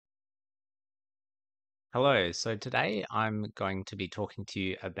Hello, so today I'm going to be talking to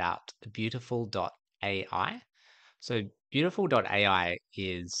you about Beautiful.ai. So, Beautiful.ai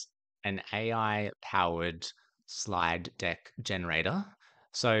is an AI powered slide deck generator.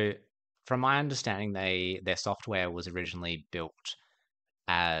 So, from my understanding, their software was originally built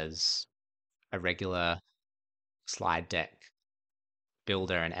as a regular slide deck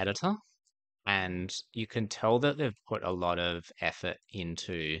builder and editor, and you can tell that they've put a lot of effort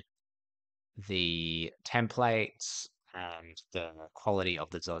into the templates and the quality of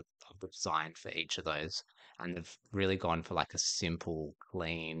of the design for each of those. And they've really gone for like a simple,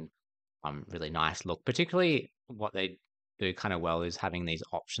 clean, really nice look. Particularly what they do kind of well is having these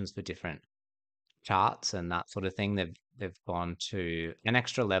options for different charts and that sort of thing. They've gone to an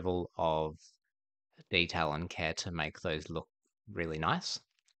extra level of detail and care to make those look really nice.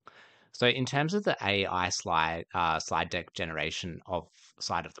 So in terms of the AI slide deck generation of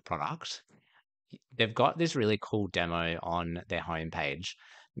side of the product, they've got this really cool demo on their homepage.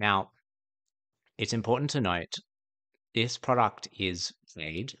 Now, it's important to note this product is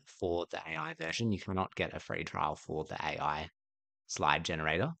paid for the AI version. You cannot get a free trial for the AI slide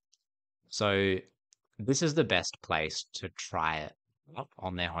generator. So, this is the best place to try it out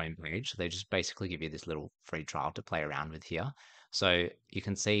on their homepage. They just basically give you this little free trial to play around with here. So, you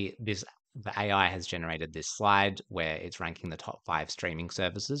can see this the AI has generated this slide where it's ranking the top 5 streaming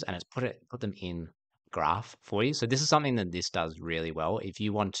services and it's put them in graph for you. So this is something that this does really well. If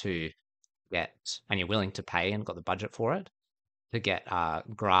you want to get and you're willing to pay and got the budget for it, to get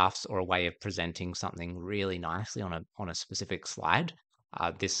graphs or a way of presenting something really nicely on a specific slide,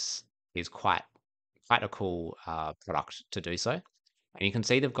 this is quite a cool product to do so. And you can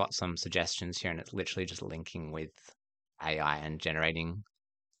see they've got some suggestions here, and it's literally just linking with AI and generating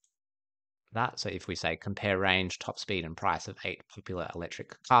that. So if we say compare range, top speed, and price of 8 popular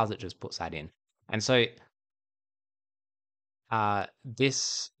electric cars, it just puts that in. And so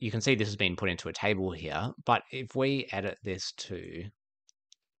this, you can see this has been put into a table here, but if we edit this to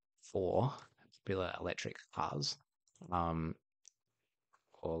 4 popular electric cars, um,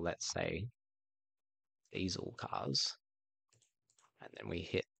 or let's say diesel cars, and then we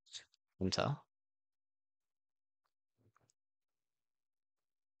hit enter,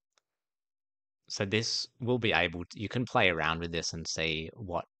 so this will be able to, you can play around with this and see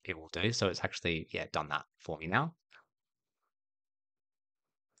what it will do. So it's actually, yeah, done that for me now.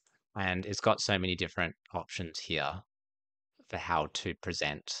 And it's got so many different options here for how to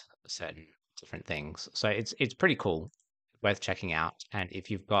present certain different things. So it's pretty cool, worth checking out. And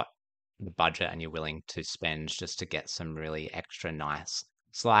if you've got the budget and you're willing to spend just to get some really extra nice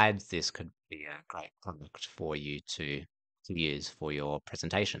slides, this could be a great product for you to use for your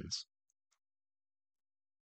presentations.